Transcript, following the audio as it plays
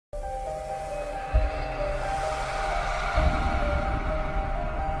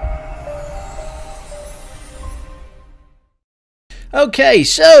Okay,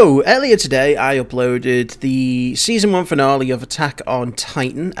 so earlier today I uploaded the season 1 finale of Attack on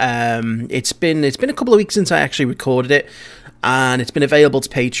Titan. It's been a couple of weeks since I actually recorded it, and it's been available to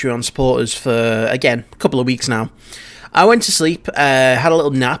Patreon supporters for, again, a couple of weeks now. I went to sleep, had a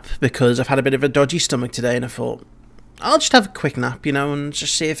little nap because I've had a bit of a dodgy stomach today, and I thought, I'll just have a quick nap, you know, and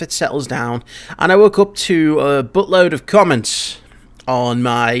just see if it settles down. And I woke up to a buttload of comments on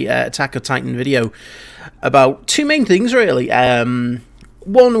my Attack on Titan video about two main things, really.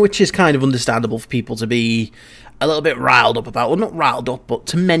 One, which is kind of understandable for people to be a little bit riled up about. Well, not riled up, but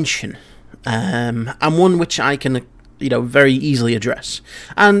to mention. And one which I can, you know, very easily address.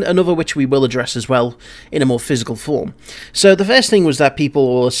 And another which we will address as well in a more physical form. So the first thing was that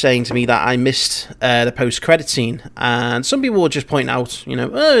people were saying to me that I missed the post-credit scene. And some people were just pointing out, you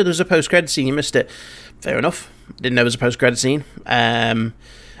know, oh, there's a post-credit scene, you missed it. Fair enough. Didn't know there was a post-credit scene.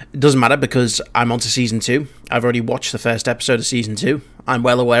 It doesn't matter because I'm on to Season 2. I've already watched the first episode of Season 2. I'm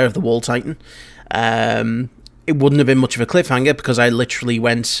well aware of the Wall Titan. It wouldn't have been much of a cliffhanger because I literally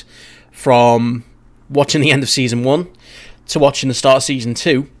went from watching the end of Season 1 to watching the start of Season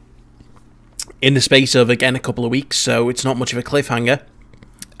 2 in the space of, again, a couple of weeks, so it's not much of a cliffhanger.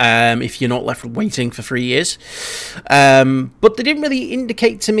 If you're not left waiting for 3 years. But they didn't really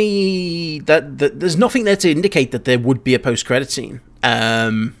indicate to me that there's nothing there to indicate that there would be a post-credit scene.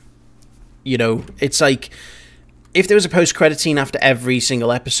 You know, it's like, if there was a post-credit scene after every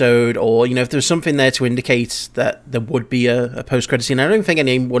single episode, or, you know, if there was something there to indicate that there would be a post-credit scene, I don't think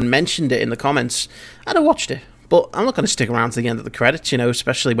anyone mentioned it in the comments, I'd have watched it. But I'm not going to stick around to the end of the credits, you know,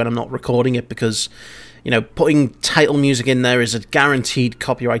 especially when I'm not recording it, because, you know, putting title music in there is a guaranteed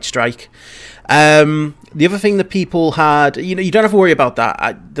copyright strike. The other thing that people had, you know, you don't have to worry about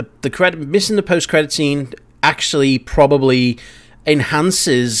that. Missing the post-credit scene actually probably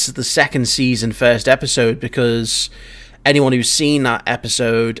enhances the second season first episode, because anyone who's seen that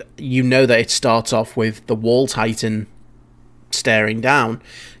episode, you know that it starts off with the Wall Titan staring down.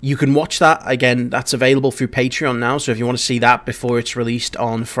 You can watch that, again, that's available through Patreon now, so if you want to see that before it's released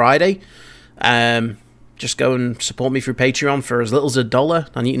on Friday, just go and support me through Patreon for as little as $1,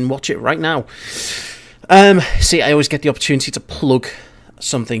 and you can watch it right now. See, I always get the opportunity to plug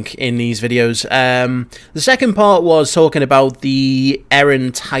something in these videos. The second part was talking about the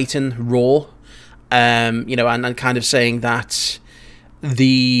Eren Titan Raw, you know, and kind of saying that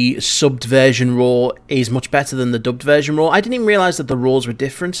the subbed version Raw is much better than the dubbed version Raw. I didn't even realise that the Raws were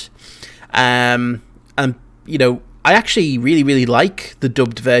different. And, you know, I actually really like the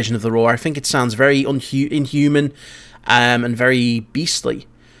dubbed version of the Raw. I think it sounds very inhuman and very beastly.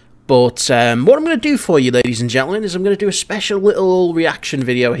 But what I'm going to do for you, ladies and gentlemen, is I'm going to do a special little reaction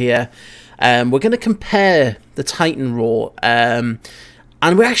video here. We're going to compare the Titan Raw.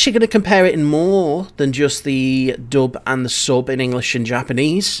 And we're actually going to compare it in more than just the dub and the sub in English and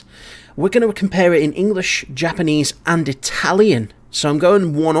Japanese. We're going to compare it in English, Japanese, and Italian. So I'm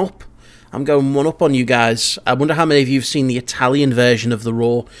going one up. I'm going one up on you guys. I wonder how many of you have seen the Italian version of the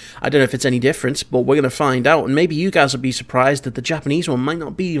Raw. I don't know if it's any different, but we're going to find out. And maybe you guys will be surprised that the Japanese one might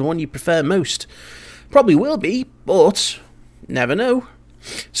not be the one you prefer most. Probably will be, but never know.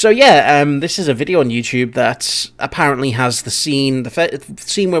 So yeah, this is a video on YouTube that apparently has the scene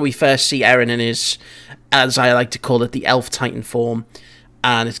where we first see Eren in his, as I like to call it, the Elf Titan form.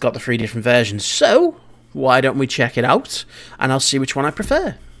 And it's got the 3 different versions. So, why don't we check it out? And I'll see which one I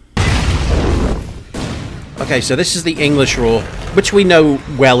prefer. Okay, so this is the English Raw, which we know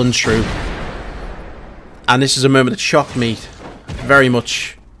well and true. And this is a moment that shocked me very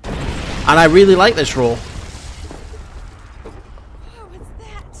much. And I really like this Raw. What's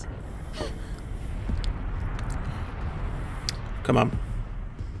that? Come on.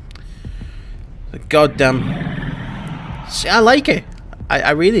 The goddamn... See, I like it. I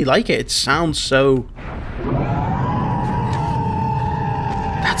really like it. It sounds so...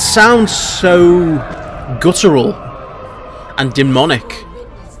 That sounds so... guttural and demonic.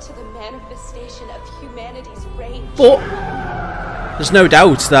 Witness to the manifestation of humanity's rage. But there's no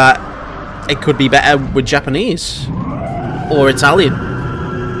doubt that it could be better with Japanese or Italian.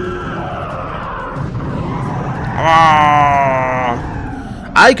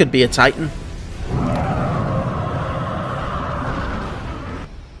 I could be a Titan.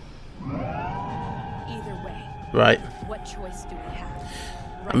 Either way, Right. what choice do we have?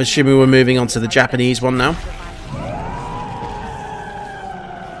 I'm assuming we're moving on to the Japanese one now.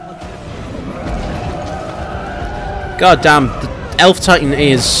 God damn, the Elf Titan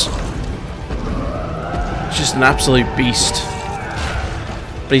is just an absolute beast.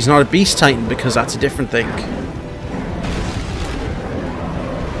 But he's not a Beast Titan because that's a different thing.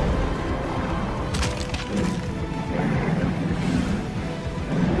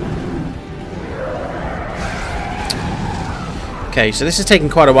 Okay, so this is taking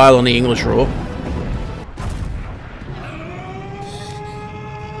quite a while on the English raw.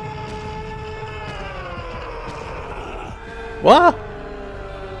 What?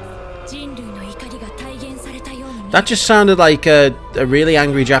 That just sounded like a really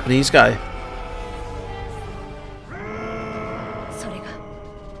angry Japanese guy.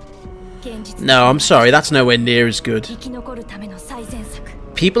 No, I'm sorry, that's nowhere near as good.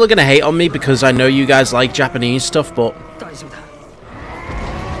 People are gonna hate on me because I know you guys like Japanese stuff, but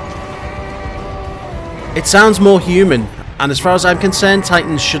it sounds more human, and as far as I'm concerned,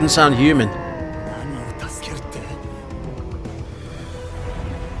 Titans shouldn't sound human.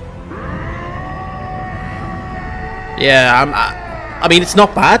 Yeah, I mean, it's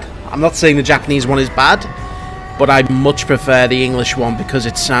not bad. I'm not saying the Japanese one is bad, but I much prefer the English one because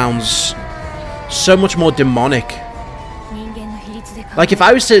it sounds so much more demonic. Like, if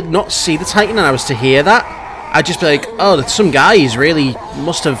I was to not see the Titan and I was to hear that, I'd just be like, oh, that's some guy who's really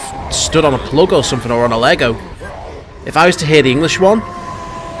must have stood on a plug or something, or on a Lego. If I was to hear the English one,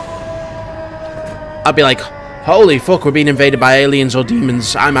 I'd be like, holy fuck, we're being invaded by aliens or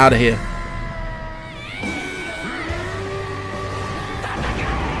demons. I'm out of here.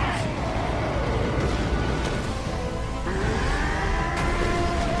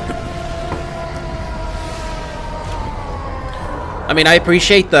 I mean, I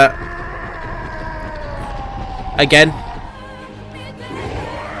appreciate that. Again,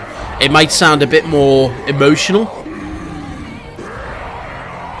 it might sound a bit more emotional,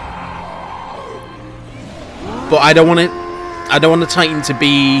 but I don't want it. I don't want the Titan to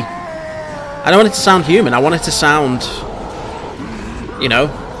be. I don't want it to sound human. I want it to sound, you know,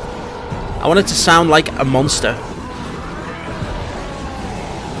 I want it to sound like a monster.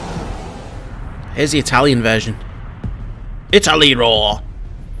 Here's the Italian version. Italy roar.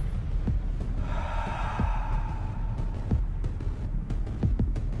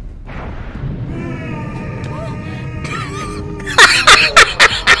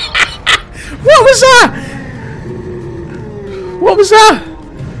 What was that? What was that?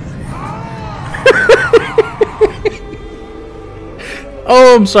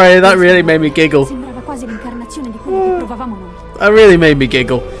 Oh, I'm sorry, that really made me giggle. That really made me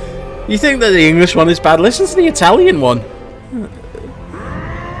giggle. You think that the English one is bad? Listen to the Italian one.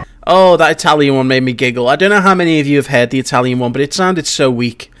 Oh, that Italian one made me giggle. I don't know how many of you have heard the Italian one, but it sounded so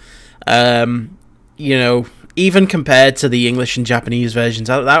weak. You know, even compared to the English and Japanese versions,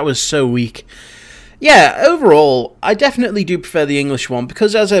 that was so weak. Yeah, overall, I definitely do prefer the English one,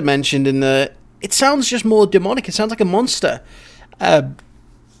 because as I mentioned it sounds just more demonic. It sounds like a monster.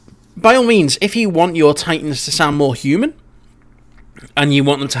 By all means, if you want your Titans to sound more human, and you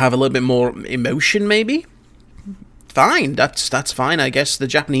want them to have a little bit more emotion, maybe, fine, that's fine. I guess the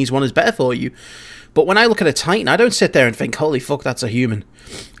Japanese one is better for you. But when I look at a Titan, I don't sit there and think, holy fuck, that's a human.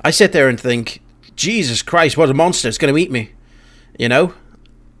 I sit there and think, Jesus Christ, what a monster, it's going to eat me. You know?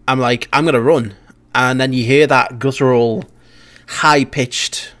 I'm like, I'm going to run. And then you hear that guttural,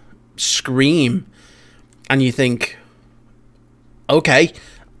 high-pitched scream, and you think, okay,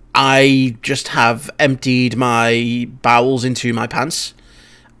 I just have emptied my bowels into my pants.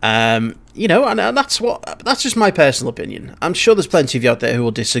 You know, and that's just my personal opinion. I'm sure there's plenty of you out there who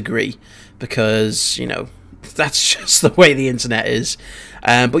will disagree, because, you know, that's just the way the internet is.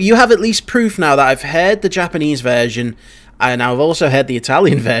 But you have at least proof now that I've heard the Japanese version, and I've also heard the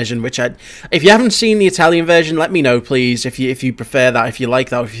Italian version, which if you haven't seen the Italian version, let me know, please, if you prefer that, if you like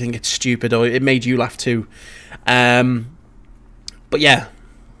that, if you think it's stupid, or it made you laugh too. But yeah,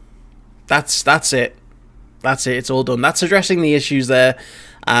 that's it. That's it. It's all done. That's addressing the issues there.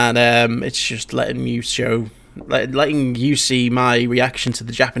 And it's just letting you see my reaction to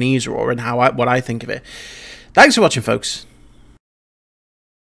the Japanese roar and what I think of it. Thanks for watching, folks.